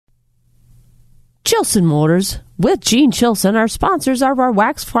Chilson Motors with Gene Chilson are sponsors of our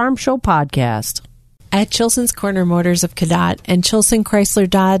Wax Farm Show podcast. At Chilson's Corner Motors of Cadott and Chilson Chrysler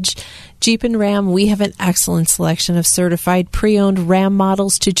Dodge Jeep and Ram, we have an excellent selection of certified pre-owned Ram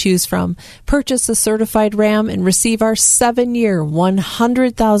models to choose from. Purchase a certified Ram and receive our 7-year,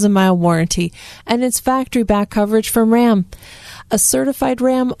 100,000-mile warranty and its factory-back coverage from Ram. A certified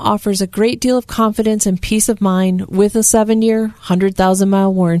Ram offers a great deal of confidence and peace of mind with a 7-year,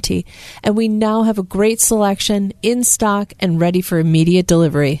 100,000-mile warranty. And we now have a great selection in stock and ready for immediate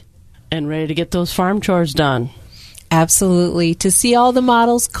delivery. And ready to get those farm chores done. Absolutely. To see all the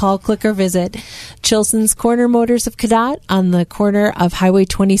models, call, click, or visit Chilson's Corner Motors of Cadott on the corner of Highway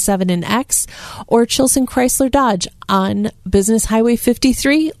 27 and X, or Chilson Chrysler Dodge on Business Highway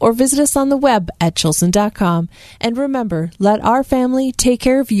 53, or visit us on the web at chilson.com. And remember, let our family take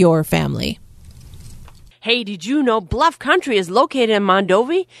care of your family. Hey, did you know Bluff Country is located in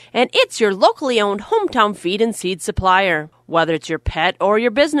Mondovi, and it's your locally owned hometown feed and seed supplier? Whether it's your pet or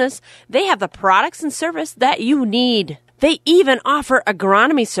your business, they have the products and service that you need. They even offer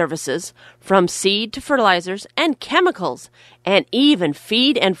agronomy services, from seed to fertilizers and chemicals, and even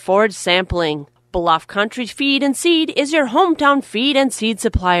feed and forage sampling. Bluff Country Feed and Seed is your hometown feed and seed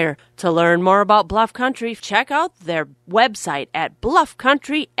supplier. To learn more about Bluff Country, check out their website at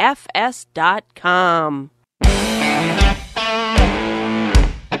bluffcountryfs.com.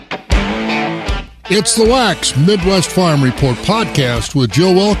 It's the Wax Midwest Farm Report podcast with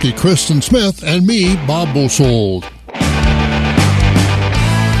Joe Welke, Kristen Smith, and me, Bob Bosold.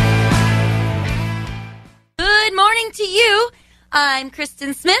 Good morning to you. I'm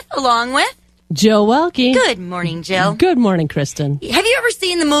Kristen Smith, along with Joe Welke. Good morning, Jill. Good morning, Kristen. Have you ever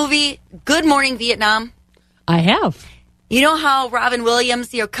seen the movie Good Morning Vietnam? I have. You know how Robin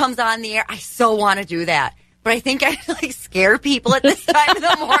Williams, comes on the air? I so want to do that. But I think I'd scare people at this time of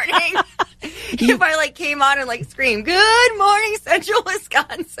the morning. If I came on and screamed, "Good morning, Central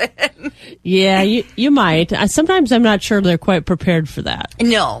Wisconsin." Yeah, you might. Sometimes I'm not sure they're quite prepared for that.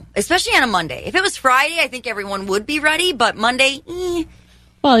 No, especially on a Monday. If it was Friday, I think everyone would be ready. But Monday,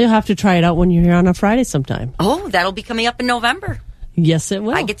 Well, you'll have to try it out when you're here on a Friday sometime. Oh, that'll be coming up in November. Yes, it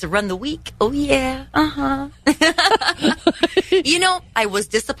will. I get to run the week. Oh, yeah. Uh-huh. I was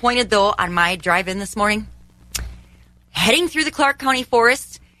disappointed, though, on my drive-in this morning. Heading through the Clark County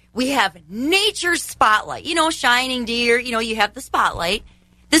Forest, we have nature's spotlight. Shining deer. You have the spotlight.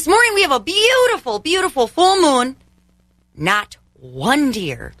 This morning, we have a beautiful, beautiful full moon. Not one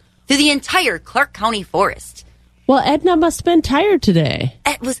deer through the entire Clark County Forest. Well, Edna must have been tired today.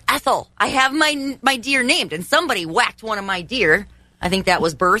 It was Ethel. I have my deer named, and somebody whacked one of my deer. I think that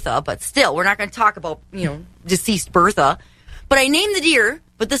was Bertha, but still, we're not going to talk about, deceased Bertha. But I named the deer,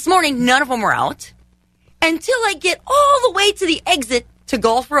 but this morning, none of them were out. Until I get all the way to the exit to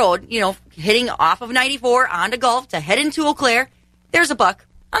Gulf Road, hitting off of 94 onto Gulf to head into Eau Claire, there's a buck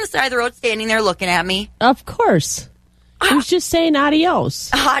on the side of the road standing there looking at me. Of course. He was just saying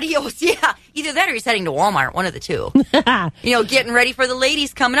adios. Adios, yeah. Either that or he's heading to Walmart, one of the two. Getting ready for the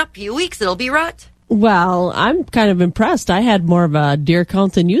ladies coming up. A few weeks, it'll be rut. Well, I'm kind of impressed. I had more of a deer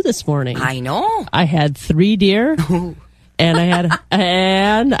count than you this morning. I know. I had 3 deer, and I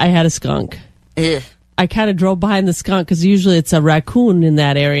had a skunk. Ugh. I kind of drove behind the skunk because usually it's a raccoon in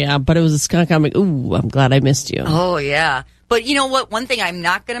that area, but it was a skunk. I'm like, ooh, I'm glad I missed you. Oh, yeah. But you know what? One thing I'm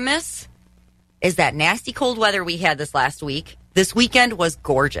not going to miss is that nasty cold weather we had this last week. This weekend was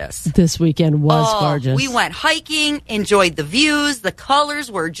gorgeous. This weekend was gorgeous. We went hiking, enjoyed the views. The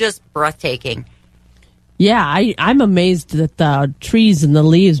colors were just breathtaking. Yeah, I'm amazed that the trees and the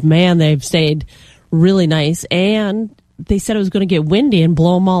leaves, man, they've stayed really nice. And they said it was going to get windy and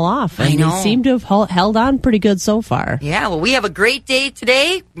blow them all off. And I know. they seem to have held on pretty good so far. Yeah, well, we have a great day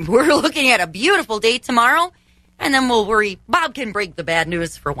today. We're looking at a beautiful day tomorrow. And then we'll worry. Bob can break the bad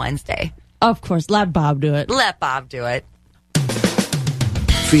news for Wednesday. Of course, let Bob do it. Let Bob do it.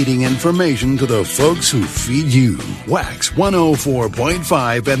 Feeding information to the folks who feed you. Wax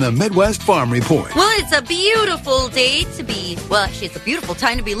 104.5 and the Midwest Farm Report. Well, it's a beautiful day to be, actually, it's a beautiful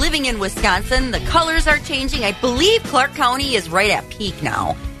time to be living in Wisconsin. The colors are changing. I believe Clark County is right at peak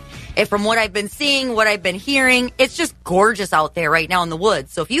now. And from what I've been seeing, what I've been hearing, it's just gorgeous out there right now in the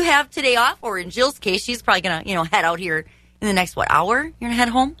woods. So if you have today off, or in Jill's case, she's probably going to, head out here in the next, hour? You're going to head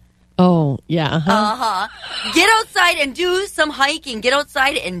home? Oh, yeah. Uh-huh. Get outside and do some hiking. Get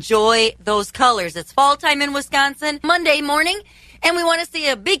outside, enjoy those colors. It's fall time in Wisconsin, Monday morning, and we want to say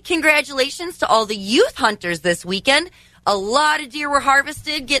a big congratulations to all the youth hunters this weekend. A lot of deer were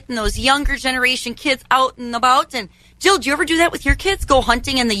harvested, getting those younger generation kids out and about. And Jill, do you ever do that with your kids? Go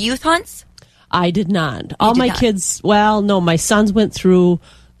hunting in the youth hunts? I did not. All my kids, well, no, my sons went through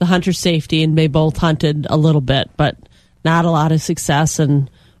the hunter safety, and they both hunted a little bit, but not a lot of success. And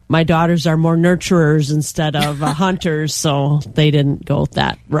my daughters are more nurturers instead of hunters, so they didn't go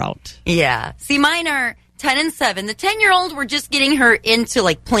that route. Yeah. See, mine are 10 and 7. The 10-year-old, we're just getting her into,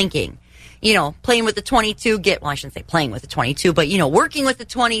 like, plinking. You know, playing with the 22, I shouldn't say playing with the 22, but, working with the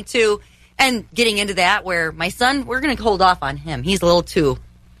 22 and getting into that where my son, we're going to hold off on him. He's a little too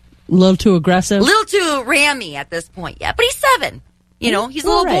aggressive? A little too rammy at this point, yeah. But he's 7. He's a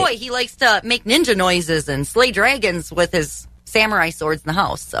little boy. He likes to make ninja noises and slay dragons with his samurai swords in the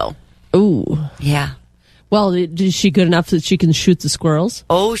house, so. Ooh. Yeah. Well, is she good enough that she can shoot the squirrels?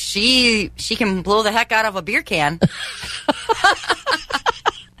 Oh, she can blow the heck out of a beer can. But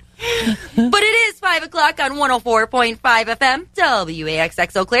it is 5 o'clock on 104.5 FM,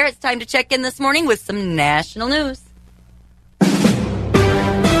 WAXX Eau Claire. It's time to check in this morning with some national news.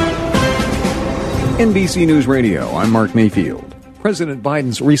 NBC News Radio, I'm Mark Mayfield. President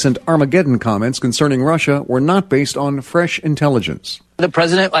Biden's recent Armageddon comments concerning Russia were not based on fresh intelligence. The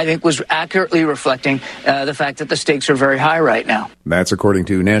president, I think, was accurately reflecting the fact that the stakes are very high right now. That's according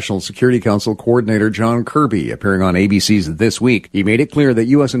to National Security Council Coordinator John Kirby, appearing on ABC's This Week. He made it clear that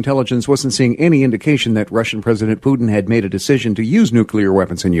U.S. intelligence wasn't seeing any indication that Russian President Putin had made a decision to use nuclear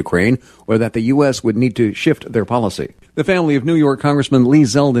weapons in Ukraine, or that the U.S. would need to shift their policy. The family of New York Congressman Lee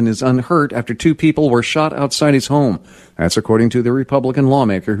Zeldin is unhurt after 2 people were shot outside his home. That's according to the Republican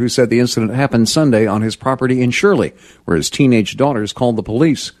lawmaker who said the incident happened Sunday on his property in Shirley, where his teenage daughters called the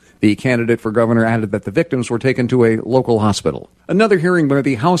police. The candidate for governor added that the victims were taken to a local hospital. Another hearing by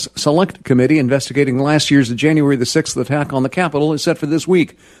the House Select Committee investigating last year's January the 6th attack on the Capitol is set for this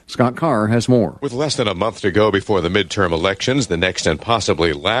week. Scott Carr has more. With less than a month to go before the midterm elections, the next and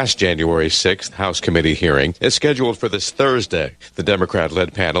possibly last January 6th House Committee hearing is scheduled for this Thursday. The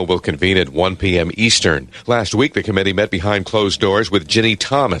Democrat-led panel will convene at 1 p.m. Eastern. Last week, the committee met behind closed doors with Ginny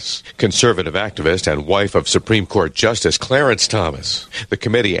Thomas, conservative activist and wife of Supreme Court Justice Clarence Thomas. The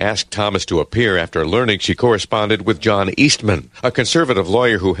committee asked Thomas to appear after learning she corresponded with John Eastman, a conservative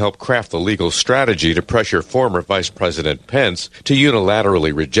lawyer who helped craft the legal strategy to pressure former Vice President Pence to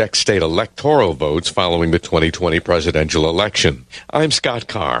unilaterally reject state electoral votes following the 2020 presidential election. I'm Scott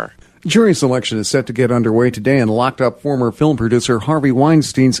Carr. Jury selection is set to get underway today in locked-up former film producer Harvey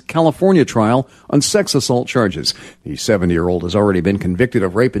Weinstein's California trial on sex assault charges. The 70-year-old has already been convicted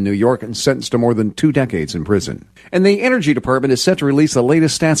of rape in New York and sentenced to more than 2 decades in prison. And the Energy Department is set to release the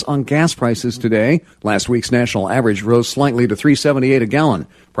latest stats on gas prices today. Last week's national average rose slightly to $3.78 a gallon.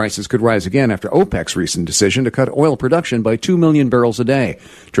 Prices could rise again after OPEC's recent decision to cut oil production by 2 million barrels a day.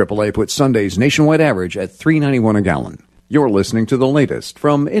 AAA put Sunday's nationwide average at $3.91 a gallon. You're listening to the latest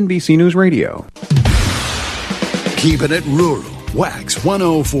from NBC News Radio. Keeping it rural. Wax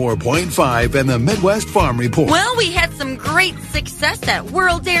 104.5 and the Midwest Farm Report. Well, we had some great success at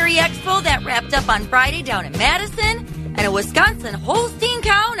World Dairy Expo that wrapped up on Friday down in Madison. And a Wisconsin Holstein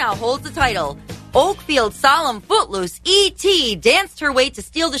cow now holds the title. Oakfield Solemn Footloose E.T. danced her way to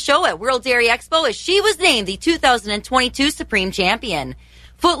steal the show at World Dairy Expo as she was named the 2022 Supreme Champion.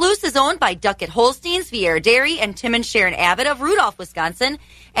 Footloose is owned by Duckett Holsteins, Vieira Dairy, and Tim and Sharon Abbott of Rudolph, Wisconsin,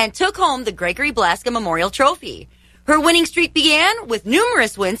 and took home the Gregory Blaska Memorial Trophy. Her winning streak began with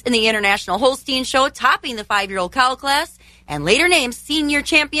numerous wins in the International Holstein Show, topping the 5-year-old cow class, and later named Senior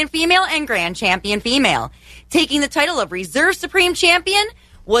Champion Female and Grand Champion Female. Taking the title of Reserve Supreme Champion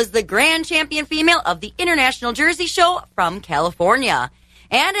was the Grand Champion Female of the International Jersey Show from California.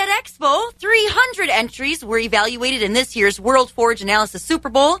 And at Expo, 300 entries were evaluated in this year's World Forage Analysis Super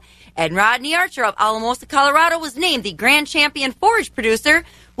Bowl, and Rodney Archer of Alamosa, Colorado was named the Grand Champion Forage Producer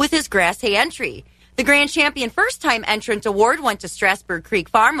with his grass hay entry. The Grand Champion First-Time Entrant Award went to Strasburg Creek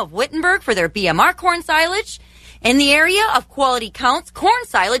Farm of Wittenberg for their BMR corn silage. In the area of quality counts, corn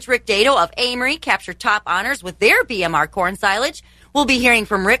silage, Rick Dado of Amory captured top honors with their BMR corn silage. We'll be hearing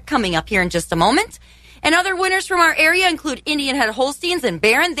from Rick coming up here in just a moment. And other winners from our area include Indian Head Holsteins and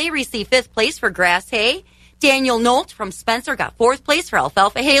Barron. They received 5th place for grass hay. Daniel Nolt from Spencer got 4th place for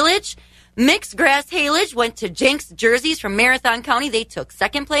alfalfa haylage. Mixed grass haylage went to Jenks Jerseys from Marathon County. They took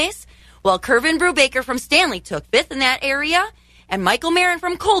 2nd place. While Curvin Brubaker from Stanley took 5th in that area. And Michael Marin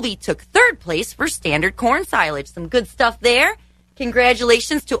from Colby took 3rd place for standard corn silage. Some good stuff there.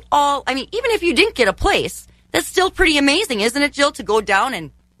 Congratulations to all. I mean, even if you didn't get a place, that's still pretty amazing, isn't it, Jill, to go down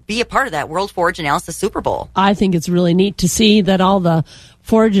and be a part of that World Forage Analysis Super Bowl. I think it's really neat to see that all the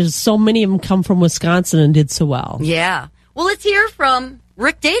forages, so many of them come from Wisconsin and did so well. Yeah. Well, let's hear from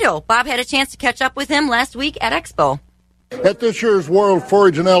Rick Dado. Bob had a chance to catch up with him last week at Expo. At this year's World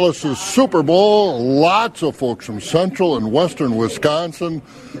Forage Analysis Super Bowl, lots of folks from central and western Wisconsin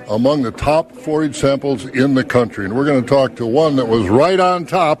among the top forage samples in the country. And we're going to talk to one that was right on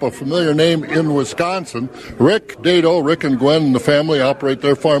top, a familiar name in Wisconsin, Rick Dado. Rick and Gwen and the family operate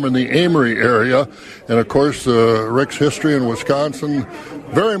their farm in the Amory area. And, of course, Rick's history in Wisconsin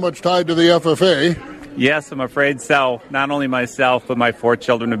very much tied to the FFA. Yes, I'm afraid so. Not only myself, but my 4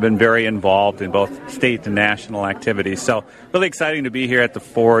 children have been very involved in both state and national activities. So really exciting to be here at the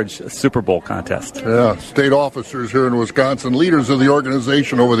Forage Super Bowl contest. Yeah, state officers here in Wisconsin, leaders of the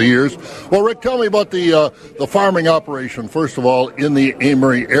organization over the years. Well, Rick, tell me about the farming operation, first of all, in the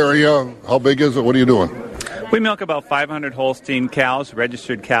Amory area. How big is it? What are you doing? We milk about 500 Holstein cows,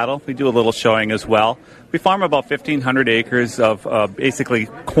 registered cattle. We do a little showing as well. We farm about 1,500 acres of basically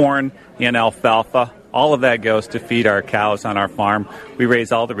corn and alfalfa. All of that goes to feed our cows on our farm. We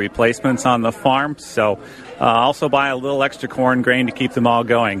raise all the replacements on the farm, so also buy a little extra corn grain to keep them all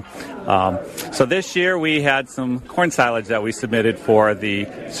going. So this year we had some corn silage that we submitted for the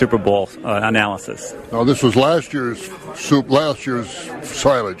Super Bowl analysis. Now this was last year's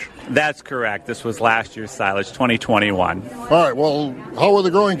silage. That's correct. This was last year's silage, 2021. All right, well, how were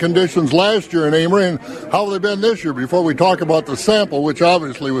the growing conditions last year in Amory, and how have they been this year before we talk about the sample, which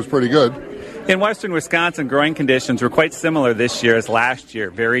obviously was pretty good? In western Wisconsin, growing conditions were quite similar this year as last year.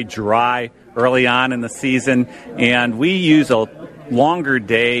 Very dry early on in the season, and we use a longer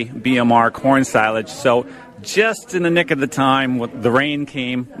day BMR corn silage. So just in the nick of the time, the rain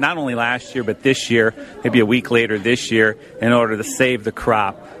came, not only last year, but this year, maybe a week later this year, in order to save the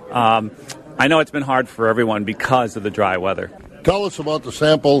crop. I know it's been hard for everyone because of the dry weather. Tell us about the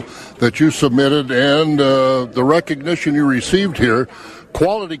sample that you submitted and the recognition you received here.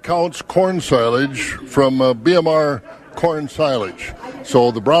 Quality Counts corn silage from BMR corn silage.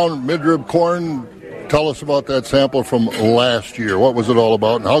 So the brown midrib corn, tell us about that sample from last year. What was it all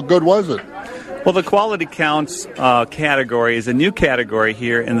about and how good was it? Well, the Quality Counts category is a new category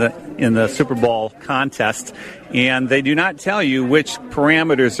here in the Super Bowl contest, and they do not tell you which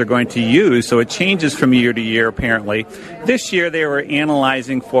parameters they're going to use, so it changes from year to year apparently. This year they were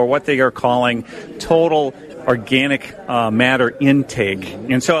analyzing for what they are calling total organic matter intake,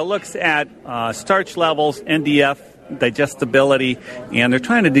 and so it looks at starch levels, NDF, digestibility, and they're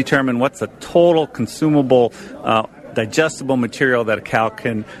trying to determine what's the total consumable digestible material that a cow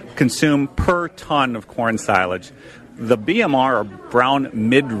can consume per ton of corn silage. The BMR, or brown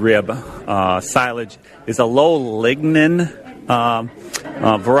midrib silage, is a low lignin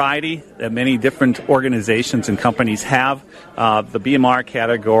variety that many different organizations and companies have. The BMR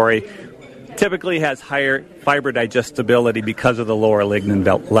category typically has higher fiber digestibility because of the lower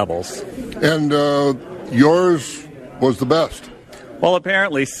lignin levels. And yours was the best. Well,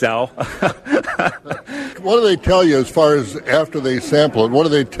 apparently so. What do they tell you as far as after they sample it? What do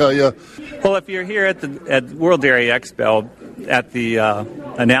they tell you? Well, if you're here at World Dairy Expo at the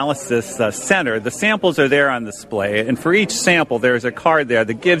analysis center, the samples are there on display, and for each sample there's a card there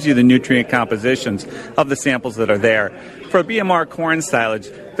that gives you the nutrient compositions of the samples that are there. For BMR corn silage,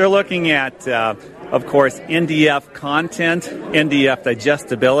 they're looking at of course, NDF content, NDF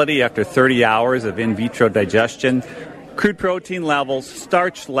digestibility after 30 hours of in vitro digestion, crude protein levels,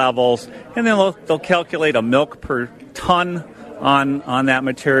 starch levels, and then they'll calculate a milk per ton on that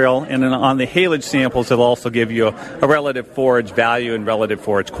material. And then on the haylage samples, they'll also give you a relative forage value and relative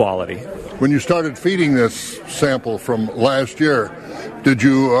forage quality. When you started feeding this sample from last year, did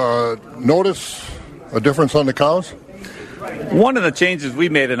you notice a difference on the cows? One of the changes we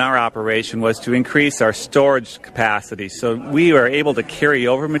made in our operation was to increase our storage capacity. So we were able to carry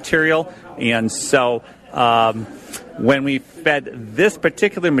over material, and so when we fed this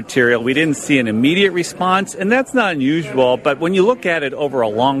particular material, we didn't see an immediate response, and that's not unusual, but when you look at it over a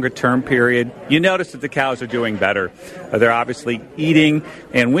longer term period, you notice that the cows are doing better. They're obviously eating,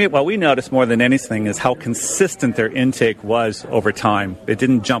 and what we noticed more than anything is how consistent their intake was over time. It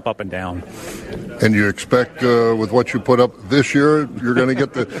didn't jump up and down. And you expect with what you put up this year, you're going to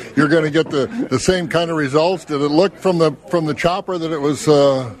get the same kind of results? Did it look from the chopper that it was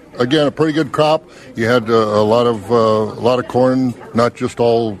again a pretty good crop? You had a lot of corn, not just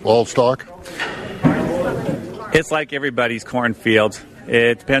all stalk. It's like everybody's cornfield.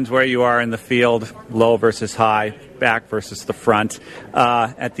 It depends where you are in the field, low versus high, back versus the front.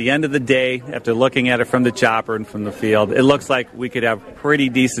 At the end of the day, after looking at it from the chopper and from the field, it looks like we could have pretty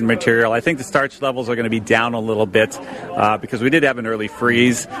decent material. I think the starch levels are going to be down a little bit because we did have an early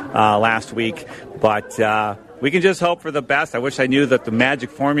freeze last week, but we can just hope for the best. I wish I knew that the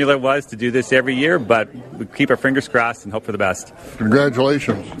magic formula was to do this every year, but we keep our fingers crossed and hope for the best.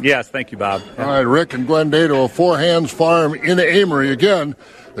 Congratulations. Yes, thank you, Bob. All right, Rick and Gwen Dato of Four Hands Farm in Amory again.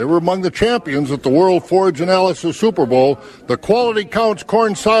 They were among the champions at the World Forage Analysis Super Bowl, the Quality Counts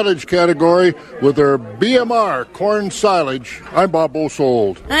corn silage category with their BMR corn silage. I'm Bob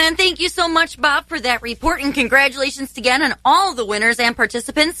Bosold. And thank you so much, Bob, for that report. And congratulations again on all the winners and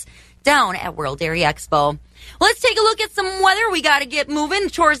participants down at World Dairy Expo. Let's take a look at some weather. We got to get moving.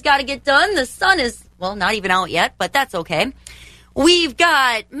 Chores got to get done. The sun is, well, not even out yet, but that's okay. We've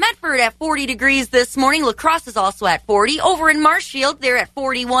got Medford at 40 degrees this morning. La Crosse is also at 40. Over in Marshfield, they're at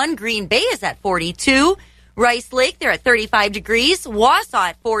 41. Green Bay is at 42. Rice Lake, they're at 35 degrees. Wausau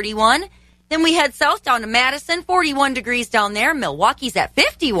at 41. Then we head south down to Madison, 41 degrees down there. Milwaukee's at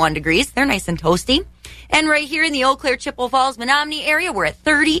 51 degrees. They're nice and toasty. And right here in the Eau Claire, Chippewa Falls, Menominee area, we're at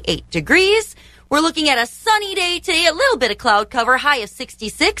 38 degrees. We're looking at a sunny day today, a little bit of cloud cover, high of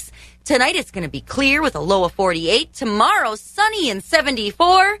 66. Tonight it's going to be clear with a low of 48. Tomorrow, sunny and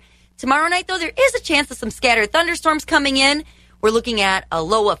 74. Tomorrow night, though, there is a chance of some scattered thunderstorms coming in. We're looking at a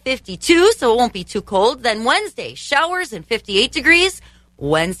low of 52, so it won't be too cold. Then Wednesday, showers and 58 degrees.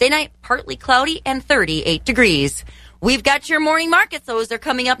 Wednesday night, partly cloudy and 38 degrees. We've got your morning markets. Those are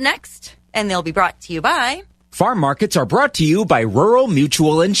coming up next, and they'll be brought to you by... Farm markets are brought to you by Rural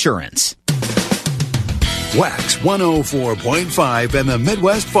Mutual Insurance. Wax 104.5 and the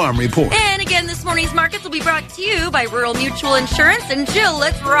Midwest Farm Report. And again, this morning's markets will be brought to you by Rural Mutual Insurance. And Jill,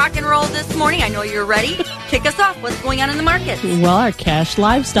 let's rock and roll this morning. I know you're ready. Kick us off. What's going on in the market? Well, our cash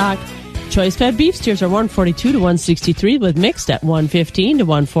livestock. Choice-fed beef steers are 142 to 163 with mixed at 115 to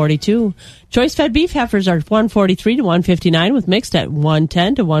 142. Choice-fed beef heifers are 143 to 159 with mixed at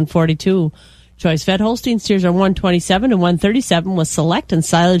 110 to 142. Choice-fed Holstein steers are 127 to 137 with select and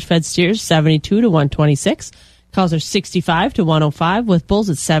silage-fed steers 72 to 126. Cows are 65 to 105 with bulls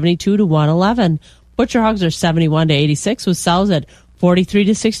at 72 to 111. Butcher hogs are 71 to 86 with sows at 43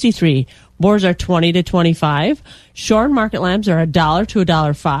 to 63. Boars are 20 to 25. Shorn market lambs are $1 to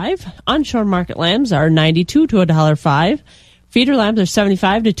 $1.05. Unshorn market lambs are 92 to $1.05. Feeder lambs are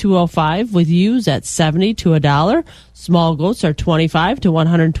 75 to 205 with ewes at 70 to $1. Small goats are 25 to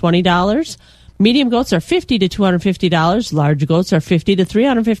 $120. Medium goats are $50 to $250. Large goats are $50 to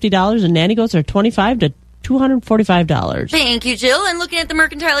 $350. And nanny goats are $25 to $245. Thank you, Jill. And looking at the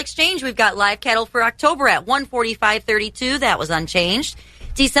Mercantile Exchange, we've got live cattle for October at $145.32. That was unchanged.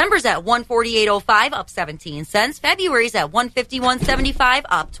 December's at $148.05, up 17 cents. February's at $151.75,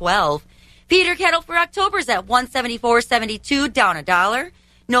 up 12. Feeder cattle for October's at $174.72, down $1.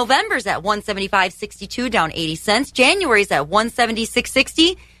 November's at $175.62, down 80 cents. January's at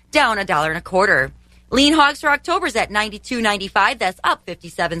 $176.60, down $1.25. Lean hogs for October's at $92.95, that's up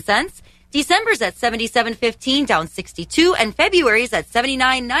 57 cents. December's at $77.15, down 62, and February's at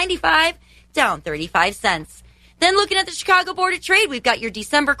 $79.95, down 35 cents. Then looking at the Chicago Board of Trade, we've got your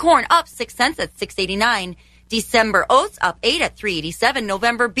December corn up 6 cents at $6.89. December oats up 8 at $3.87.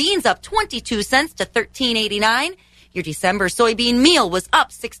 November beans up 22 cents to $13.89. Your December soybean meal was up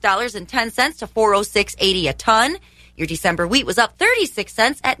 $6.10 to $406.80 a ton. Your December wheat was up 36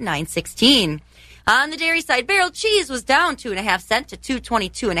 cents at $9.16. On the dairy side, barrel cheese was down 2.5 cents to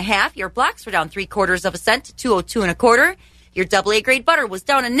 $2.22.5. Your blocks were down 3/4 cent to $2.02 1/4. Your AA grade butter was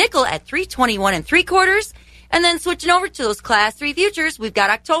down a nickel at $3.21 3/4. And then switching over to those Class 3 futures, we've got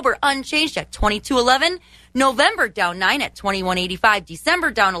October unchanged at $22.11. November down 9 at $21.85. December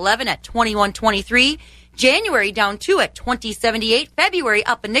down 11 at $21.23. January down 2 at $20.78. February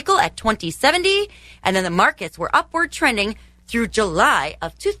up a nickel at $20.70. And then the markets were upward trending through July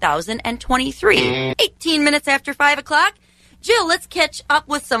of 2023. 18 minutes after 5 o'clock. Jill, let's catch up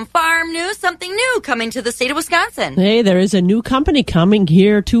with some farm news, something new coming to the state of Wisconsin. Hey, there is a new company coming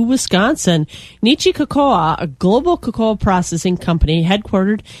here to Wisconsin. Nichi Cocoa, a global cocoa processing company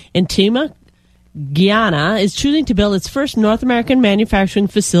headquartered in Tema, Guyana, is choosing to build its first North American manufacturing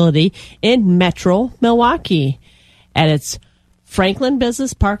facility in Metro Milwaukee. At its Franklin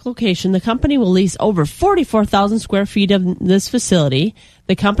Business Park location, the company will lease over 44,000 square feet of this facility.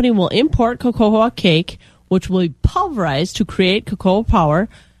 The company will import cocoa cake, which will be pulverized to create cocoa powder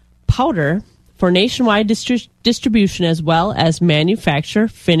for nationwide distribution, as well as manufacture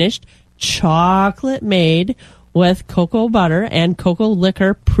finished chocolate made with cocoa butter and cocoa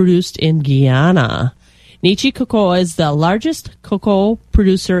liquor produced in Guyana. Nichi Cocoa is the largest cocoa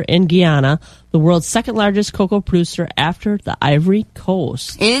producer in Guyana, the world's second largest cocoa producer after the Ivory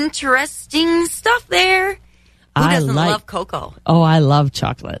Coast. Interesting stuff there. Who doesn't love cocoa? Oh, I love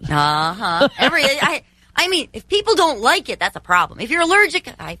chocolate. Uh-huh. I mean, if people don't like it, that's a problem. If you're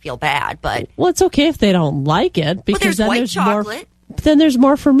allergic, I feel bad, but... Well, it's okay if they don't like it, because there's then white there's chocolate. more. Then there's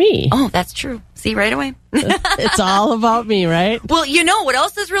more for me. Oh, that's true. See, right away. It's all about me, right? Well, you know what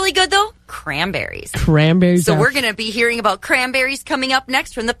else is really good, though? Cranberries. Cranberries. So we're going to be hearing about cranberries coming up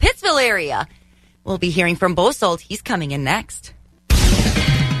next from the Pittsville area. We'll be hearing from Bosold. He's coming in next.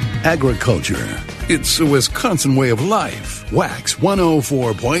 Agriculture. It's a Wisconsin way of life. Wax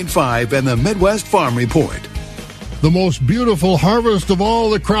 104.5 and the Midwest Farm Report. The most beautiful harvest of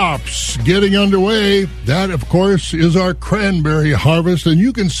all the crops getting underway. That, of course, is our cranberry harvest, and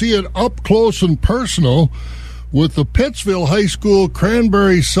you can see it up close and personal with the Pittsville High School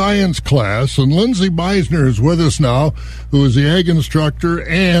Cranberry Science class. And Lindsay Beisner is with us now, who is the ag instructor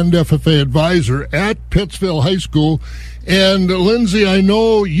and FFA advisor at Pittsville High School. And Lindsay, I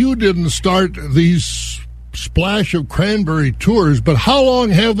know you didn't start these splash of cranberry tours, but how long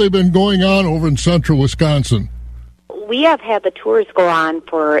have they been going on over in central Wisconsin? We have had the tours go on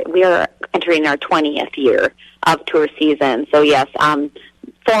we are entering our 20th year of tour season. So yes,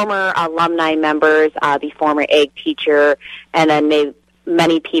 former alumni members, the former ag teacher, and then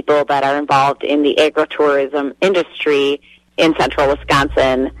many people that are involved in the agritourism industry in central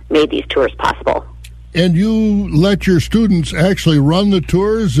Wisconsin made these tours possible. And you let your students actually run the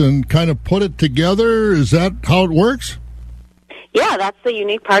tours and kind of put it together? Is that how it works? Yeah, that's the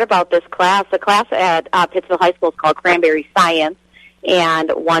unique part about this class. The class at Pittsville High School is called Cranberry Science, and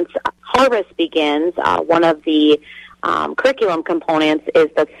once harvest begins, one of the curriculum components is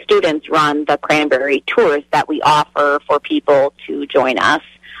that students run the cranberry tours that we offer for people to join us.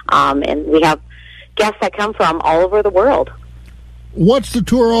 And we have guests that come from all over the world. What's the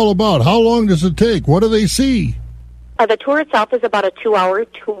tour all about? How long does it take? What do they see? The tour itself is about a 2-hour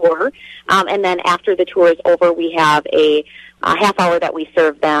tour, and then after the tour is over, we have a half hour that we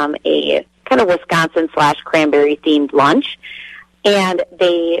serve them a kind of Wisconsin/cranberry themed lunch. And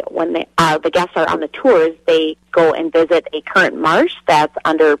when the guests are on the tours, they go and visit a current marsh that's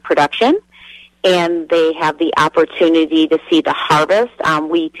under production, and they have the opportunity to see the harvest.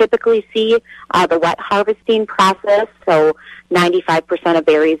 We typically see the wet harvesting process, so 95% of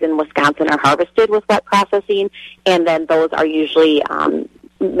berries in Wisconsin are harvested with wet processing, and then those are usually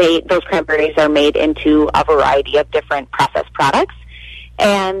those cranberries are made into a variety of different processed products.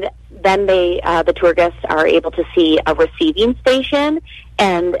 And then the tour guests are able to see a receiving station,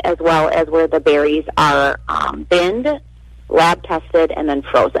 and as well as where the berries are binned, lab tested, and then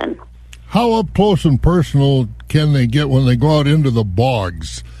frozen. How up close and personal can they get when they go out into the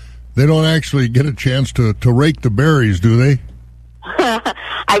bogs? They don't actually get a chance to rake the berries, do they?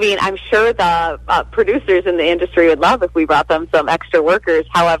 I mean, I'm sure the producers in the industry would love if we brought them some extra workers.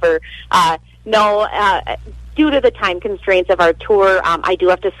 However, no, due to the time constraints of our tour, I do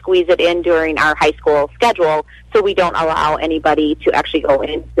have to squeeze it in during our high school schedule, so we don't allow anybody to actually go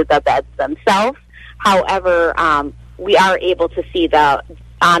into the beds themselves. However, we are able to see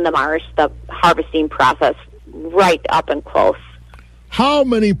on the marsh, the harvesting process right up and close. How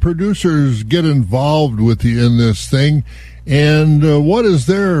many producers get involved with you in this thing, and what is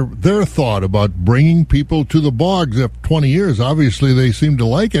their thought about bringing people to the bogs after 20 years? Obviously, they seem to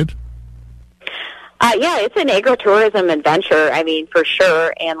like it. Yeah, it's an agritourism adventure, I mean, for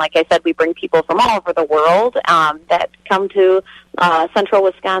sure. And like I said, we bring people from all over the world that come to central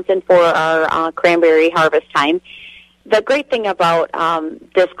Wisconsin for our cranberry harvest time. The great thing about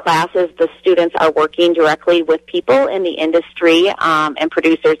this class is the students are working directly with people in the industry and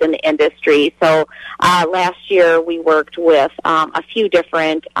producers in the industry. So last year we worked with a few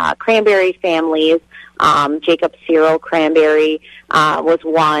different cranberry families. Jacob Cyril Cranberry was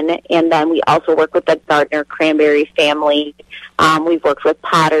one, and then we also work with the Gardner Cranberry family. We've worked with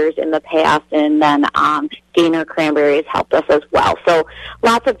Potters in the past, and then Gaynor Cranberry has helped us as well. So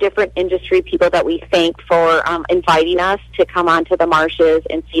lots of different industry people that we thank for inviting us to come onto the marshes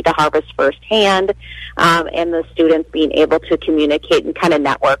and see the harvest firsthand, and the students being able to communicate and kind of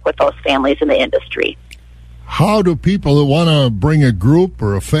network with those families in the industry. How do people that want to bring a group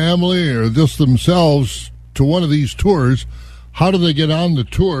or a family or just themselves to one of these tours, how do they get on the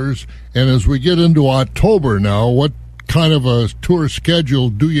tours? And as we get into October now, what kind of a tour schedule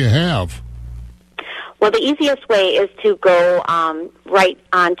do you have? Well, the easiest way is to go right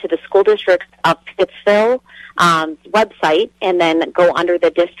onto the school district of Pittsville website, and then go under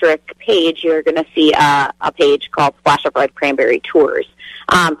the district page. You're going to see a page called Splash of Red Cranberry Tours.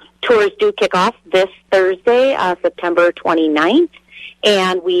 Tours do kick off this Thursday, September 29th,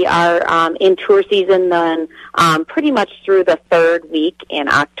 and we are in tour season then pretty much through the third week in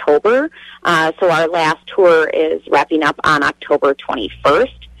October. So our last tour is wrapping up on October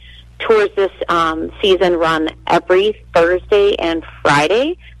 21st. tours this season run every Thursday and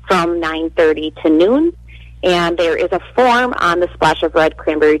Friday from 9:30 to noon. And there is a form on the Splash of Red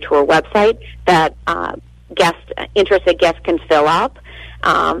Cranberry Tour website that interested guests can fill out,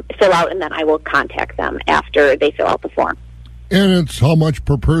 and then I will contact them after they fill out the form. And it's how much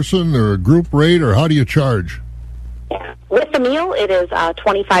per person, or a group rate, or how do you charge? With the meal, it is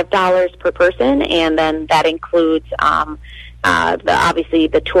 $25 per person, and then that includes obviously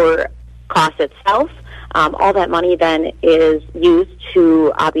the tour cost itself. All that money then is used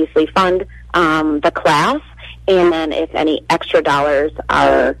to obviously fund the class, and then if any extra dollars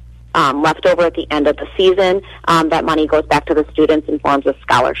are left over at the end of the season, that money goes back to the students in forms of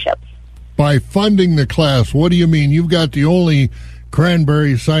scholarships. By funding the class, what do you mean? You've got the only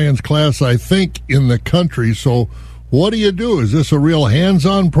cranberry science class, I think, in the country, so what do you do? Is this a real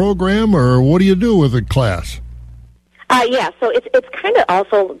hands-on program, or what do you do with the class? So it's kind of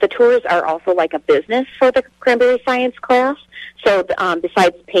also, the tours are also like a business for the cranberry science class. So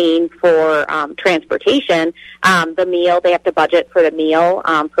besides paying for transportation, the meal, they have to budget for the meal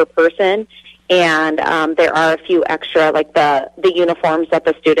per person. And there are a few extra, like the uniforms that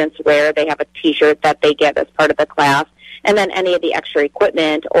the students wear. They have a T-shirt that they get as part of the class. And then any of the extra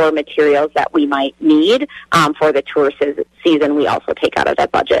equipment or materials that we might need for the tour season, we also take out of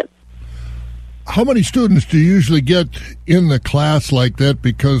that budget. How many students do you usually get in the class like that?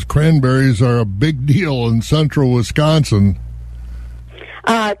 Because cranberries are a big deal in central Wisconsin.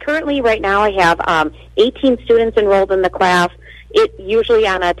 Currently, right now, I have 18 students enrolled in the class. It usually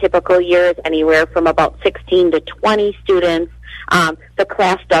on a typical year is anywhere from about 16 to 20 students. The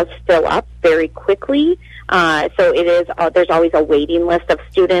class does fill up very quickly, so it is. There's always a waiting list of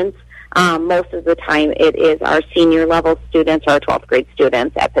students. Most of the time, it is our senior level students or 12th grade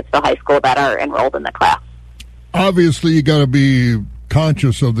students at Pittsville High School that are enrolled in the class. Obviously, you got to be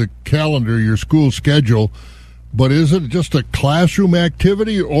conscious of the calendar, your school schedule. But is it just a classroom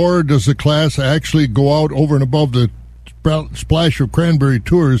activity, or does the class actually go out over and above the Splash of Cranberry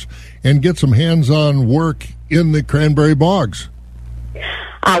Tours and get some hands-on work in the cranberry bogs?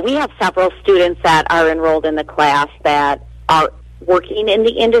 We have several students that are enrolled in the class that are working in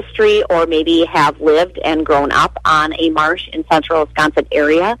the industry or maybe have lived and grown up on a marsh in central Wisconsin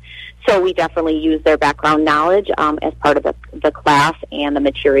area. So we definitely use their background knowledge as part of the class and the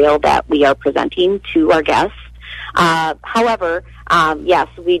material that we are presenting to our guests. However, yes,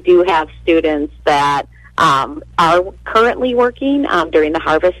 we do have students that are currently working during the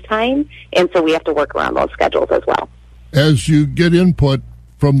harvest time, and so we have to work around those schedules as well. As you get input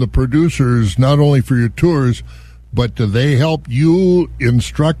from the producers, not only for your tours, but do they help you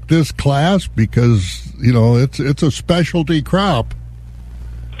instruct this class? Because, you know, it's a specialty crop.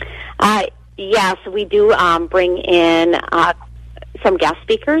 Yes, we do bring in some guest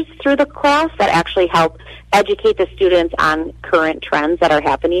speakers through the class that actually help educate the students on current trends that are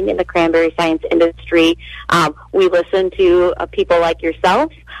happening in the cranberry science industry. We listen to people like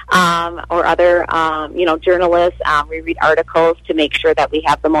yourself or other, journalists. We read articles to make sure that we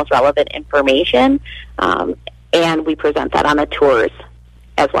have the most relevant information, and we present that on the tours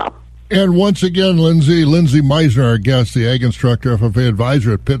as well. And once again, Lindsay Meisner, our guest, the Ag Instructor, FFA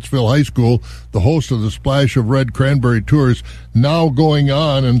Advisor at Pittsville High School, the host of the Splash of Red Cranberry Tours, now going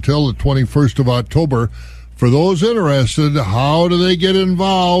on until the 21st of October. For those interested, how do they get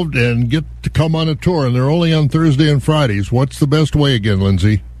involved and get to come on a tour? And they're only on Thursday and Fridays. What's the best way again,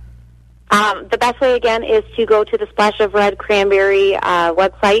 Lindsay? The best way, again, is to go to the Splash of Red Cranberry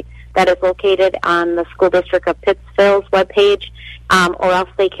website that is located on the School District of Pittsville's webpage, or else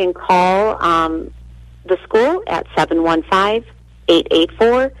they can call the school at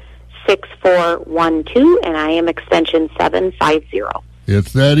 715-884-6412, and I am extension 750.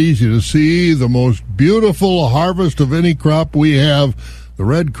 It's that easy to see the most beautiful harvest of any crop we have. The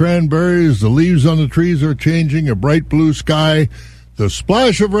red cranberries, the leaves on the trees are changing, a bright blue sky. The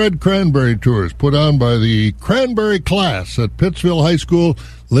Splash of Red Cranberry Tours put on by the Cranberry class at Pittsville High School.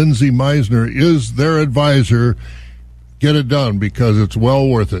 Lindsay Meisner is their advisor. Get it done because it's well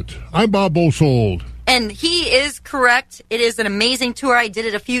worth it. I'm Bob Bosold. And he is correct. It is an amazing tour. I did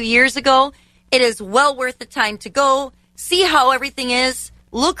it a few years ago. It is well worth the time to go. See how everything is.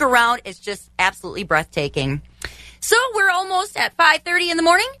 Look around. It's just absolutely breathtaking. So we're almost at 5:30 in the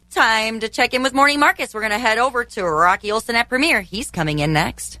morning. Time to check in with Morning Marcus. We're going to head over to Rocky Olson at Premier. He's coming in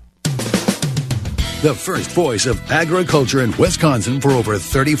next. The first voice of agriculture in Wisconsin for over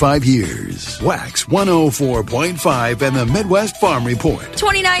 35 years. Wax 104.5 and the Midwest Farm Report.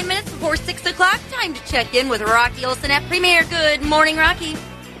 29 minutes before 6 o'clock. Time to check in with Rocky Olson at Premier. Good morning, Rocky.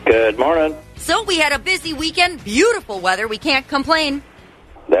 Good morning. So we had a busy weekend. Beautiful weather. We can't complain.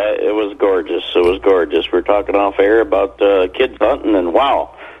 It was gorgeous. It was gorgeous. We were talking off air about kids hunting, and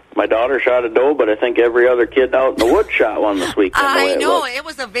wow. My daughter shot a doe, but I think every other kid out in the woods shot one this weekend. I know. It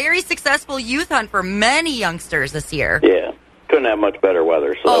was a very successful youth hunt for many youngsters this year. Yeah. Couldn't have much better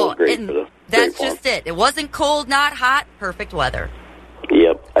weather, so that was great for the That's just it. It wasn't cold, not hot, perfect weather.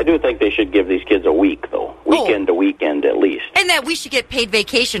 Yep. I do think they should give these kids a week, though. Weekend to weekend, at least. And that we should get paid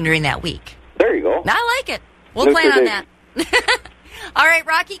vacation during that week. There you go. I like it. We'll plan on that. All right,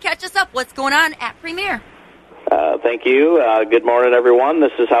 Rocky, catch us up. What's going on at Premier? Thank you. Good morning, everyone.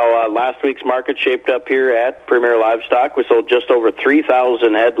 This is how last week's market shaped up here at Premier Livestock. We sold just over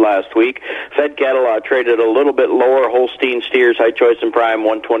 3,000 head last week. Fed cattle traded a little bit lower. Holstein steers, high choice and prime,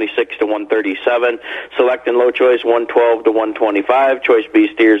 126 to 137. Select and low choice, 112 to 125. Choice B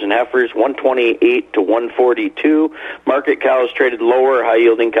steers and heifers, 128 to 142. Market cows traded lower. High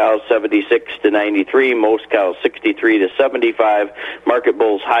yielding cows, 76 to 93. Most cows, 63 to 75. Market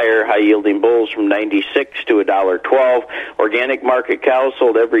bulls higher. High yielding bulls from 96 to $1.12. Organic market cows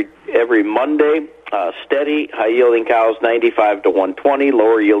sold every Monday. Steady, high-yielding cows, 95 to 120,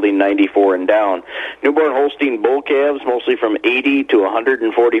 lower-yielding 94 and down. Newborn Holstein bull calves, mostly from 80 to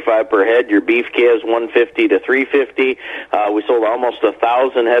 145 per head. Your beef calves, 150 to 350. We sold almost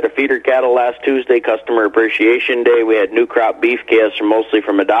 1,000 head of feeder cattle last Tuesday, Customer Appreciation Day. We had new crop beef calves mostly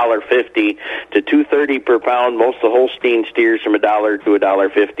from $1.50 to $2.30 per pound. Most of the Holstein steers from $1 to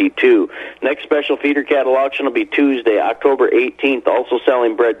 $1.52. Next special feeder cattle auction will be Tuesday, October 18th. Also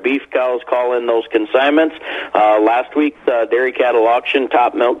selling bred beef cows. Call in those consignments. Last week, dairy cattle auction,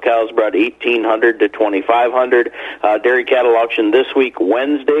 top milk cows brought 1,800 to 2,500. Dairy cattle auction this week,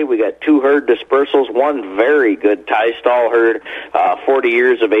 Wednesday. We got 2 herd dispersals, one very good tie stall herd, 40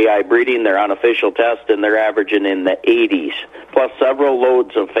 years of AI breeding. They're on official test, and they're averaging in the 80s. Plus several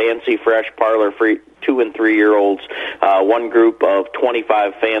loads of fancy, fresh, parlor-free 2- and 3-year-olds. One group of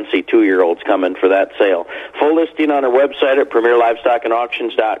 25 fancy 2-year-olds coming for that sale. Full listing on our website at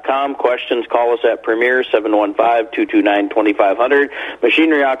PremierLivestockAndAuctions.com. Questions, call us at Premier 715-229-2500.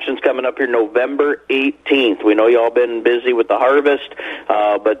 Machinery auctions coming up here November 18th. We know you all been busy with the harvest,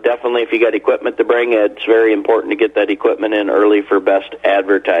 but definitely if you got equipment to bring, it's very important to get that equipment in early for best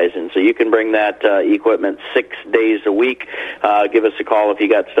advertising. So you can bring that equipment 6 days a week. Give us a call if you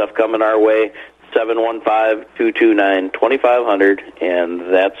got stuff coming our way. 715-229-2500,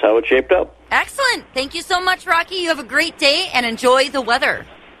 and that's how it shaped up. Excellent. Thank you so much, Rocky. You have a great day, and enjoy the weather.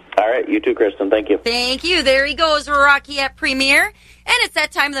 All right. You too, Kristen. Thank you. Thank you. There he goes, Rocky at Premier. And it's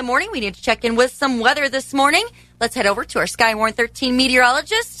that time of the morning. We need to check in with some weather this morning. Let's head over to our Skywarn 13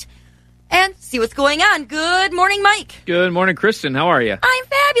 meteorologist and see what's going on. Good morning, Mike. Good morning, Kristen. How are you? I'm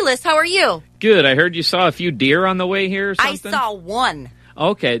fabulous. How are you? Good. I heard you saw a few deer on the way here or something? I saw one.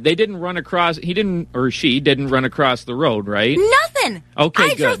 Okay, they didn't run across, she didn't run across the road, right? Nothing. Okay,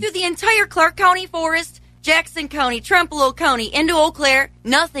 I drove through the entire Clark County forest, Jackson County, Trempealeau County, into Eau Claire,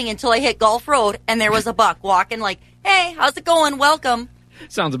 nothing until I hit Gulf Road, and there was a buck walking like, hey, how's it going? Welcome.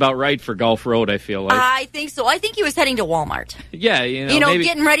 Sounds about right for Gulf Road, I feel like. I think so. I think he was heading to Walmart. Yeah, maybe,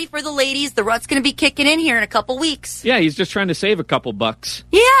 getting ready for the ladies. The rut's going to be kicking in here in a couple weeks. Yeah, he's just trying to save a couple bucks.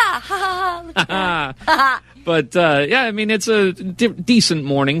 Yeah. Look at that. But, yeah, I mean, it's a decent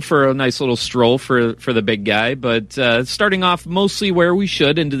morning for a nice little stroll for the big guy. But starting off mostly where we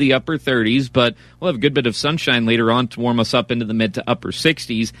should, into the upper 30s. But we'll have a good bit of sunshine later on to warm us up into the mid to upper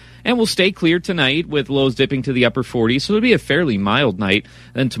 60s. And we'll stay clear tonight with lows dipping to the upper 40s. So it'll be a fairly mild night.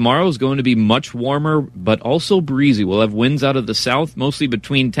 Then tomorrow is going to be much warmer, but also breezy. We'll have winds out of the south, mostly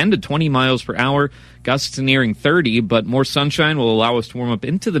between 10 to 20 miles per hour. Gusts nearing 30, but more sunshine will allow us to warm up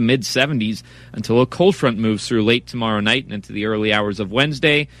into the mid-70s until a cold front moves through late tomorrow night and into the early hours of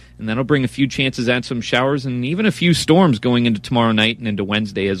Wednesday, and that'll bring a few chances at some showers and even a few storms going into tomorrow night and into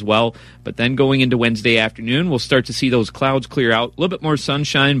Wednesday as well. But then going into Wednesday afternoon, we'll start to see those clouds clear out, a little bit more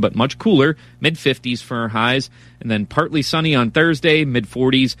sunshine, but much cooler, mid-50s for our highs, and then partly sunny on Thursday,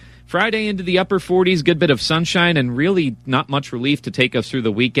 mid-40s. Friday into the upper 40s, good bit of sunshine, and really not much relief to take us through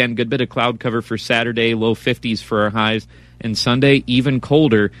the weekend. Good bit of cloud cover for Saturday, low 50s for our highs. And Sunday, even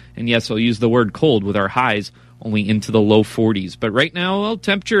colder. And yes, I'll use the word cold with our highs only into the low 40s. But right now,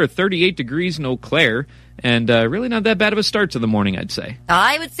 temperature of 38 degrees in Eau Claire. And really not that bad of a start to the morning, I'd say.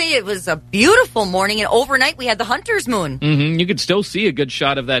 I would say it was a beautiful morning, and overnight we had the hunter's moon. Mm-hmm. You could still see a good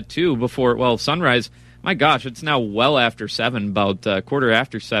shot of that, too, before, sunrise. My gosh, it's now well after 7, about quarter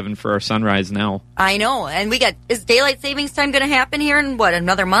after 7 for our sunrise now. I know, and is daylight savings time going to happen here in,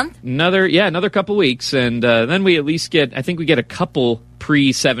 another month? Another couple weeks, and then we at least get a couple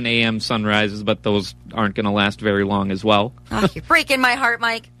pre-7 a.m. sunrises, but those aren't going to last very long as well. Oh, you're breaking my heart,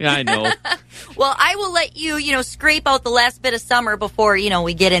 Mike. Yeah, I know. Well, I will let you, scrape out the last bit of summer before,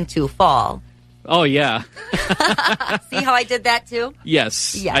 we get into fall. Oh, yeah. See how I did that, too?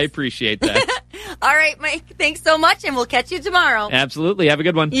 Yes. I appreciate that. All right, Mike, thanks so much, and we'll catch you tomorrow. Absolutely. Have a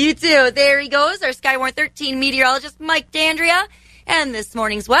good one. You too. There he goes, our Skywarn 13 meteorologist, Mike D'Andrea. And this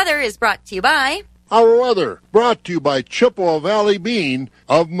morning's weather is brought to you by... Our weather brought to you by Chippewa Valley Bean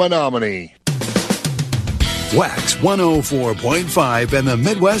of Menominee. Wax 104.5 and the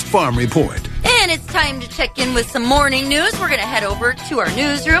Midwest Farm Report. And it's time to check in with some morning news. We're going to head over to our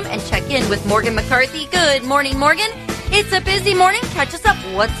newsroom and check in with Morgan McCarthy. Good morning, Morgan. It's a busy morning. Catch us up.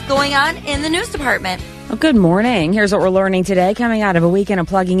 What's going on in the news department? Well, good morning. Here's what we're learning today. Coming out of a weekend and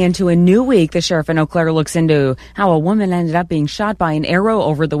plugging into a new week, the sheriff in Eau Claire looks into how a woman ended up being shot by an arrow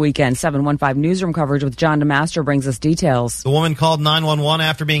over the weekend. 715 newsroom coverage with John DeMaster brings us details. The woman called 911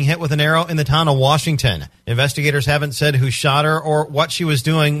 after being hit with an arrow in the town of Washington. Investigators haven't said who shot her or what she was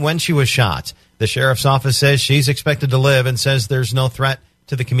doing when she was shot. The sheriff's office says she's expected to live and says there's no threat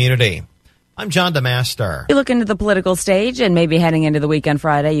to the community. I'm John DeMaster. You look into the political stage and maybe heading into the weekend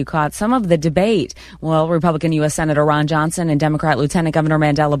Friday, you caught some of the debate. Well, Republican U.S. Senator Ron Johnson and Democrat Lieutenant Governor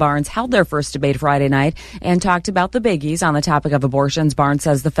Mandela Barnes held their first debate Friday night and talked about the biggies on the topic of abortions. Barnes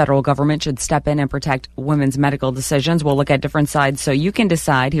says the federal government should step in and protect women's medical decisions. We'll look at different sides so you can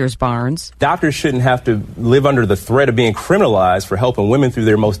decide. Here's Barnes. Doctors shouldn't have to live under the threat of being criminalized for helping women through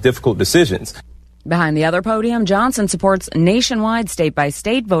their most difficult decisions. Behind the other podium, Johnson supports nationwide,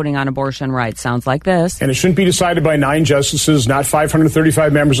 state-by-state voting on abortion rights. Sounds like this. And it shouldn't be decided by 9 justices, not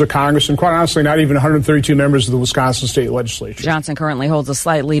 535 members of Congress, and quite honestly, not even 132 members of the Wisconsin State Legislature. Johnson currently holds a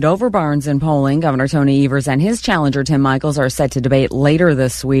slight lead over Barnes in polling. Governor Tony Evers and his challenger, Tim Michels, are set to debate later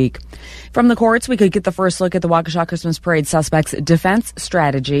this week. From the courts, we could get the first look at the Waukesha Christmas Parade suspect's defense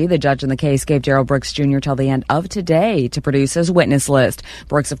strategy. The judge in the case gave Darrell Brooks Jr. till the end of today to produce his witness list.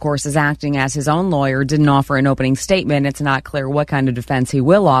 Brooks, of course, is acting as his own lawyer, didn't offer an opening statement. It's not clear what kind of defense he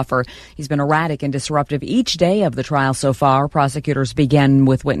will offer. He's been erratic and disruptive each day of the trial so far. Prosecutors began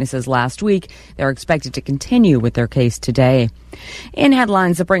with witnesses last week. They're expected to continue with their case today. In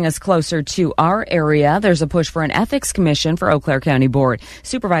headlines that bring us closer to our area, there's a push for an ethics commission for Eau Claire County Board.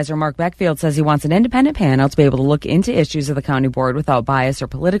 Supervisor Mark Beckfield says he wants an independent panel to be able to look into issues of the county board without bias or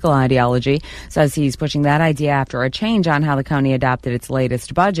political ideology. Says he's pushing that idea after a change on how the county adopted its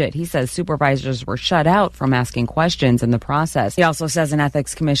latest budget. He says supervisors were shut out from asking questions in the process. He also says an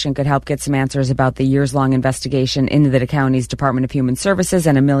ethics commission could help get some answers about the years-long investigation into the county's Department of Human Services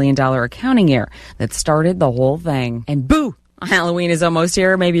and $1 million accounting error that started the whole thing. And boo! Halloween is almost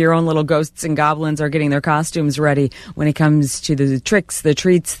here. Maybe your own little ghosts and goblins are getting their costumes ready. When it comes to the tricks, the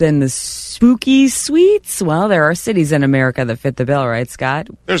treats, then the spooky sweets, well, there are cities in America that fit the bill, right, Scott?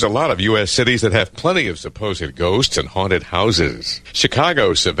 There's a lot of U.S. cities that have plenty of supposed ghosts and haunted houses.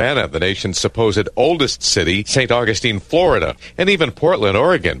 Chicago, Savannah, the nation's supposed oldest city, St. Augustine, Florida, and even Portland,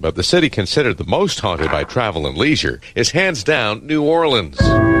 Oregon. But the city considered the most haunted by travel and leisure is hands down New Orleans.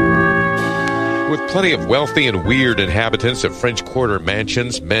 With plenty of wealthy and weird inhabitants of French Quarter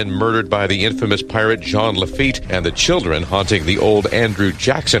mansions, men murdered by the infamous pirate Jean Lafitte, and the children haunting the old Andrew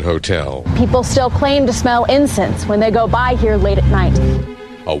Jackson Hotel. People still claim to smell incense when they go by here late at night.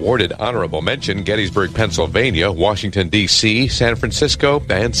 Awarded honorable mention Gettysburg, Pennsylvania, Washington, D.C., San Francisco,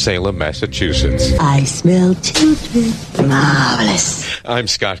 and Salem, Massachusetts. I smell children. Marvelous. I'm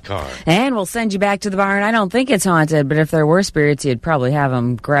Scott Carr. And we'll send you back to the barn. I don't think it's haunted, but if there were spirits, you'd probably have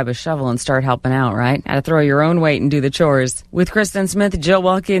them grab a shovel and start helping out, right? Gotta throw your own weight and do the chores. With Kristen Smith, Jill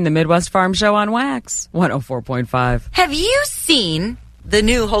Welke, and the Midwest Farm Show on Wax 104.5. Have you seen the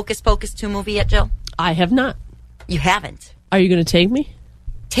new Hocus Pocus 2 movie yet, Jill? I have not. You haven't? Are you going to take me?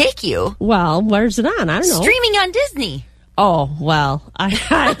 Take you? Well, where's it on? I don't know. Streaming on Disney. Oh, well, I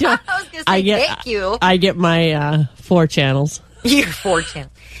don't. I was going to say take you. I get my 4 channels. Your 4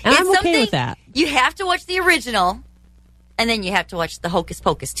 channels. And I'm okay with that. You have to watch the original, and then you have to watch the Hocus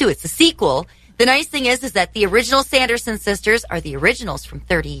Pocus 2. It's the sequel. The nice thing is that the original Sanderson sisters are the originals from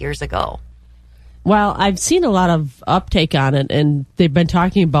 30 years ago. Well, I've seen a lot of uptake on it, and they've been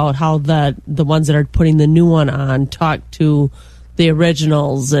talking about how the ones that are putting the new one on talk to the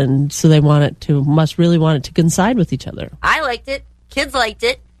originals, and so they must really want it to coincide with each other. I liked it. Kids liked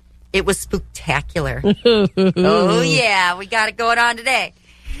it. It was spooktacular. Oh, yeah. We got it going on today.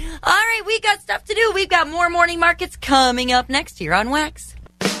 All right. We got stuff to do. We've got more morning markets coming up next here on Wax.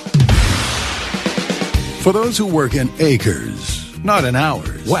 For those who work in acres, not in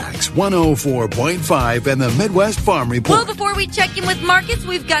hours, Wax 104.5 and the Midwest Farm Report. Well, before we check in with markets,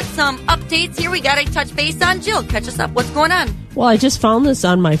 we've got some updates here. We got to touch base on Jill. Catch us up. What's going on? Well, I just found this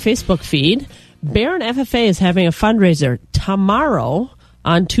on my Facebook feed. Barron FFA is having a fundraiser tomorrow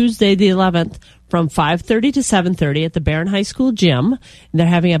on Tuesday the 11th from 5:30 to 7:30 at the Barron High School gym. And they're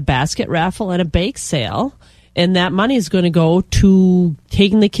having a basket raffle and a bake sale. And that money is going to go to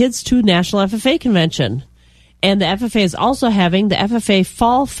taking the kids to National FFA Convention. And the FFA is also having the FFA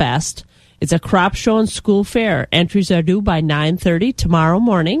Fall Fest. It's a crop show and school fair. Entries are due by 9:30 tomorrow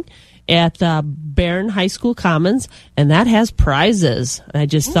morning at the Barron High School Commons, and that has prizes. I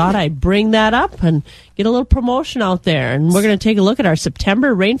just thought I'd bring that up and get a little promotion out there. And we're going to take a look at our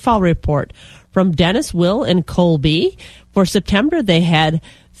September rainfall report from Dennis, Will, and Colby. For September, they had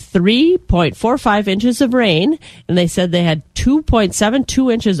 3.45 inches of rain, and they said they had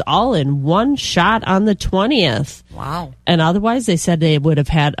 2.72 inches all in one shot on the 20th. Wow. And otherwise, they said they would have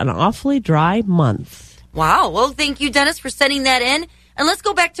had an awfully dry month. Wow. Well, thank you, Dennis, for sending that in. And let's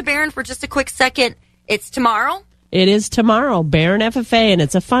go back to Barron for just a quick second. It's tomorrow? It is tomorrow, Barron FFA, and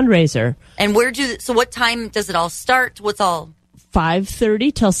it's a fundraiser. And so what time does it all start? What's all?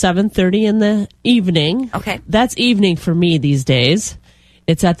 5:30 till 7:30 in the evening. Okay. That's evening for me these days.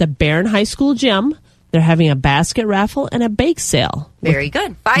 It's at the Barron High School gym. They're having a basket raffle and a bake sale. Very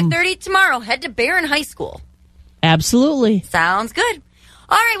good. 5:30 tomorrow. Head to Barron High School. Absolutely. Sounds good.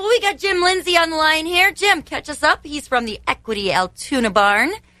 All right, well, we got Jim Lindsay on the line here. Jim, catch us up. He's from the Equity Altoona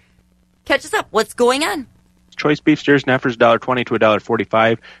Barn. Catch us up. What's going on? Choice beef steers and heifers $1.20 to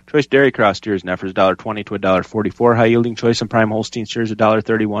 $1.45. Choice dairy cross steers and heifers $1.20 to $1.44. High yielding choice and prime Holstein steers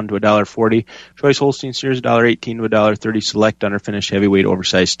 $1.31 to $1.40. Choice Holstein steers $1.18 to $1.30. Select underfinished heavyweight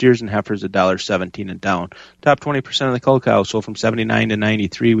oversized steers and heifers $1.17 and down. Top 20% of the cull cows sold from 79 to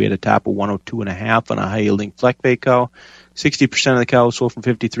 93. We had a top of 102.5 on a high yielding fleck bay cow. 60% of the cows sold from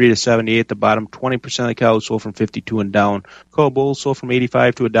 53 to 78. The bottom 20% of the cows sold from 52 and down. Cull bulls sold from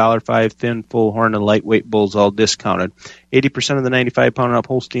 85 to $1.05. Thin, full horn, and lightweight bulls all discounted. 80% of the 95-pound and up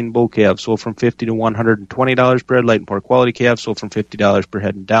Holstein bull calves sold from $50 to $120 per head. Light and poor quality calves sold from $50 per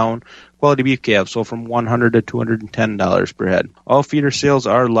head and down. Quality beef calves sold from $100 to $210 per head. All feeder sales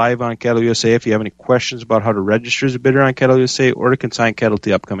are live on Cattle USA. If you have any questions about how to register as a bidder on Cattle USA or to consign cattle to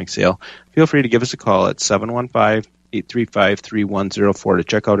the upcoming sale, feel free to give us a call at 715-835-3104 to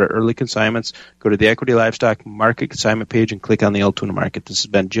check out our early consignments. Go to the Equity Livestock Market Consignment page and click on the Altoona Market. This has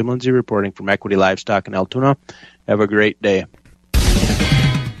been Jim Lindsay reporting from Equity Livestock in Altoona. Have a great day.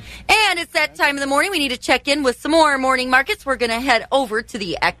 And it's that time of the morning. We need to check in with some more morning markets. We're going to head over to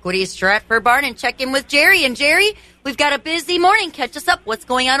the Equity Stratford Barn and check in with Jerry. And Jerry, we've got a busy morning. Catch us up. What's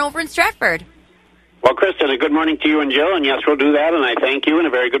going on over in Stratford? Well, Kristen, a good morning to you and Jill, and yes, we'll do that, and I thank you, and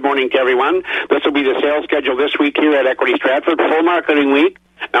a very good morning to everyone. This will be the sales schedule this week here at Equity Stratford, full marketing week.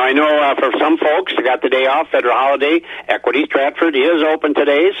 Now, I know for some folks who got the day off, federal holiday, Equity Stratford is open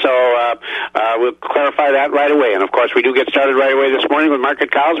today, so we'll clarify that right away. And, of course, we do get started right away this morning with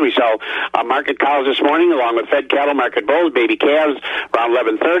market cows. We sell market cows this morning along with fed cattle, market bulls, baby calves around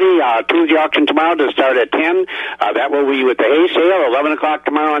 11:30. Tuesday auction tomorrow to start at 10. That will be with the hay sale. 11 o'clock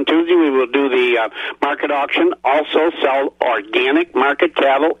tomorrow on Tuesday, we will do the market auction. Also sell organic market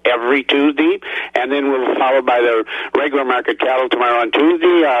cattle every Tuesday, and then we'll follow by the regular market cattle tomorrow on Tuesday.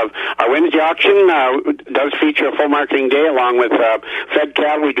 Our Wednesday auction does feature a full marketing day along with fed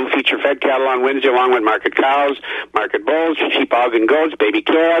cattle. We do feature fed cattle on Wednesday along with market cows, market bulls, sheep, hog, and goats, baby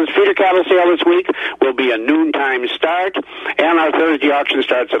calves. Feeder cattle sale this week will be a noontime start, and our Thursday auction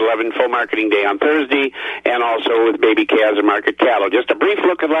starts at 11, full marketing day on Thursday, and also with baby calves and market cattle. Just a brief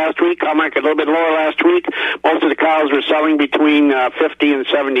look at last week. Cow market a little bit lower last week. Most of the cows were selling between 50 and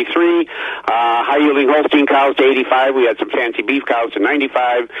 73. High-yielding Holstein cows to 85. We had some fancy beef cows to 95.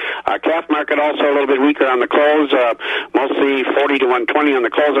 Calf market also a little bit weaker on the close, mostly 40 to 120 on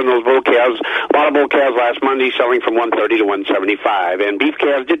the close on those bull calves. A lot of bull calves last Monday selling from 130 to 175, and beef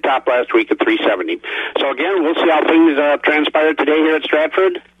calves did top last week at 370. So again, we'll see how things transpire today here at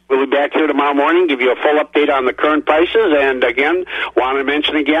Stratford. We'll be back here tomorrow morning, give you a full update on the current prices, and again, want to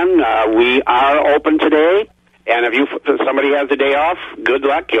mention again, we are open today. And if somebody has a day off, good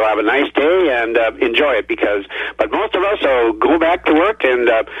luck. You'll have a nice day and enjoy it. But most of us will go back to work. And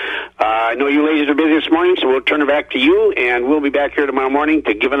I know you ladies are busy this morning, so we'll turn it back to you. And we'll be back here tomorrow morning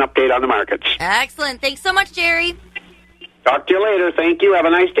to give an update on the markets. Excellent. Thanks so much, Jerry. Talk to you later. Thank you. Have a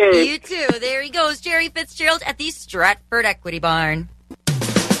nice day. You too. There he goes, Jerry Fitzgerald at the Stratford Equity Barn.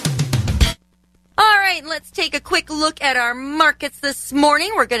 All right, let's take a quick look at our markets this morning.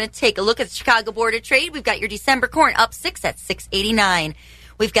 We're going to take a look at the Chicago Board of Trade. We've got your December corn up 6 at $6.89.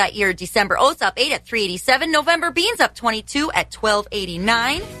 We've got your December oats up 8 at $3.87. November beans up 22 at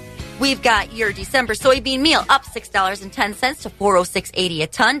 $12.89. We've got your December soybean meal up $6.10 to $406.80 a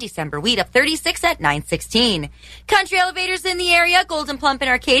ton. December wheat up 36 at $9.16. Country elevators in the area. Golden Plump in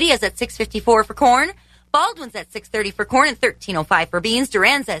Arcadia is at $6.54 for corn. Baldwin's at $6.30 for corn and $13.05 for beans.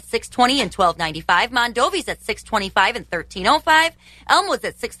 Duran's at $6.20 and $12.95. Mondovi's at $6.25 and $13.05. Elmwood's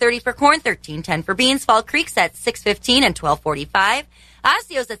at $6.30 for corn, $13.10 for beans. Fall Creek's at $6.15 and $12.45.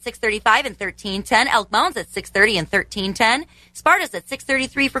 Osceo's at $6.35 and $13.10. Elk Mound's at $6.30 and $13.10. Sparta's at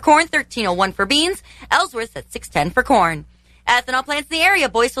 $6.33 for corn, $13.01 for beans. Ellsworth's at $6.10 for corn. Ethanol plants in the area.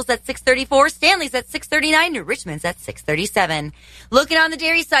 Boyceville's at $6.34. Stanley's at $6.39. New Richmond's at $6.37. Looking on the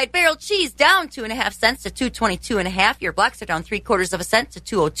dairy side, barrel cheese down 2.5 cents to $2.22.5. Your blocks are down 3/4 cent to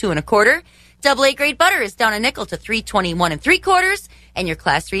 $2.02 1/4. AA grade butter is down a nickel to $3.21 3/4. And your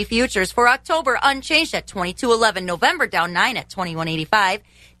Class 3 futures for October unchanged at $22.11. November down 9 at $21.85.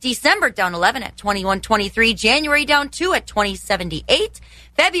 December down 11 at $21.23. January down 2 at $20.78.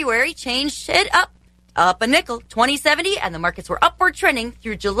 February changed it up a nickel, $20.70, and the markets were upward trending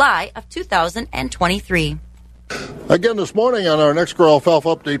through July of 2023. Again this morning on our Next Grow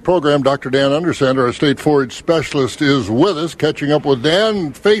Alfalfa Update program, Dr. Dan Undersander, our state forage specialist, is with us, catching up with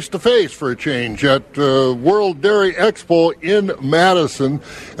Dan face-to-face for a change at World Dairy Expo in Madison.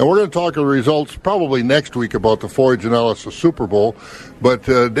 And we're going to talk the results probably next week about the Forage Analysis Super Bowl. But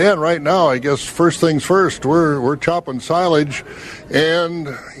Dan, right now, I guess first things first, we're chopping silage, and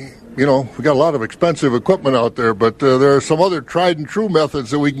you know, we got a lot of expensive equipment out there, but there are some other tried and true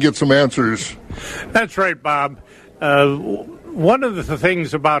methods that we can get some answers. That's right, Bob. One of the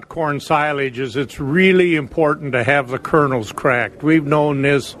things about corn silage is it's really important to have the kernels cracked. We've known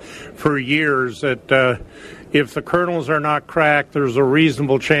this for years, that if the kernels are not cracked, there's a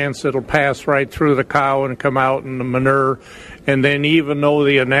reasonable chance it'll pass right through the cow and come out in the manure. And then even though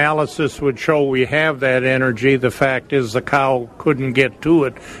the analysis would show we have that energy, the fact is the cow couldn't get to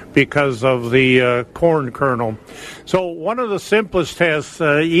it because of the corn kernel. So one of the simplest tests,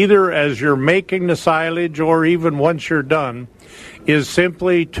 either as you're making the silage or even once you're done, is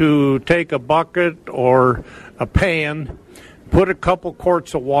simply to take a bucket or a pan, put a couple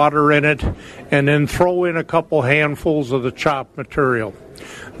quarts of water in it, and then throw in a couple handfuls of the chopped material.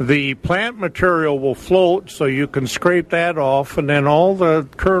 The plant material will float, so you can scrape that off, and then all the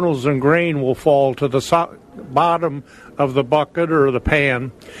kernels and grain will fall to the bottom of the bucket or the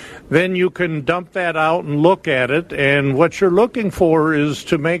pan. Then you can dump that out and look at it, and what you're looking for is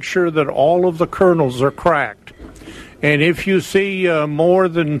to make sure that all of the kernels are cracked. And if you see more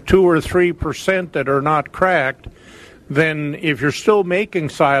than 2 or 3% that are not cracked, then if you're still making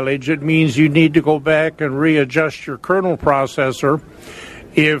silage, it means you need to go back and readjust your kernel processor.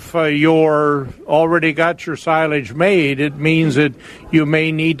 If you're already got your silage made, it means that you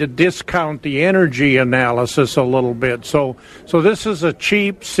may need to discount the energy analysis a little bit. So this is a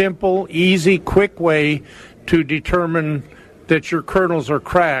cheap, simple, easy, quick way to determine that your kernels are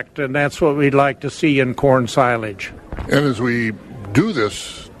cracked, and that's what we'd like to see in corn silage. And as we do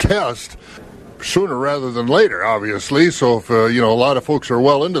this test, sooner rather than later, obviously. So if, a lot of folks are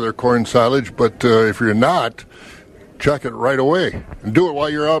well into their corn silage, but if you're not, check it right away and do it while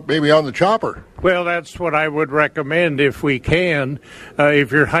you're out maybe on the chopper. Well, that's what I would recommend if we can.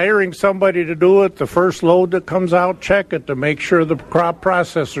 If you're hiring somebody to do it, the first load that comes out, check it to make sure the crop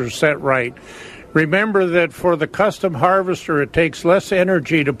processor's set right. Remember that for the custom harvester, it takes less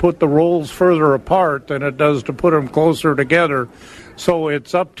energy to put the rolls further apart than it does to put them closer together. So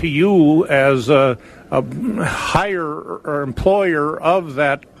it's up to you as a hire or employer of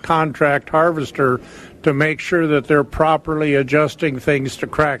that contract harvester to make sure that they're properly adjusting things to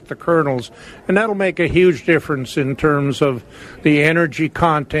crack the kernels. And that'll make a huge difference in terms of the energy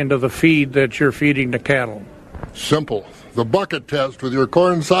content of the feed that you're feeding the cattle. Simple. The bucket test with your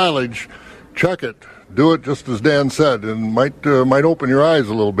corn silage. Check it. Do it just as Dan said, and might open your eyes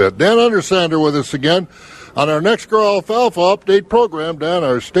a little bit. Dan Undersander with us again on our Next Grow Alfalfa Update program. Dan,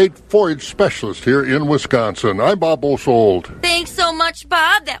 our state forage specialist here in Wisconsin. I'm Bob Bosold. Thanks so much,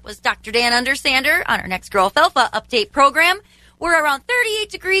 Bob. That was Dr. Dan Undersander on our Next Grow Alfalfa Update program. We're around 38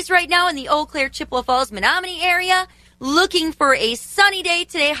 degrees right now in the Eau Claire, Chippewa Falls, Menominee area. Looking for a sunny day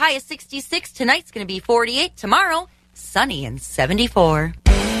today. High of 66. Tonight's going to be 48. Tomorrow, sunny and 74.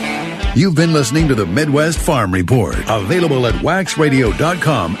 You've been listening to the Midwest Farm Report, available at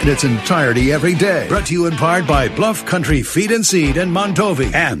waxradio.com in its entirety every day. Brought to you in part by Bluff Country Feed and Seed in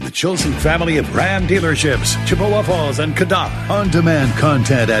Mondovi and the Chilson family of Ram dealerships, Chippewa Falls and Cadott. On-demand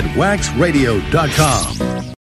content at waxradio.com.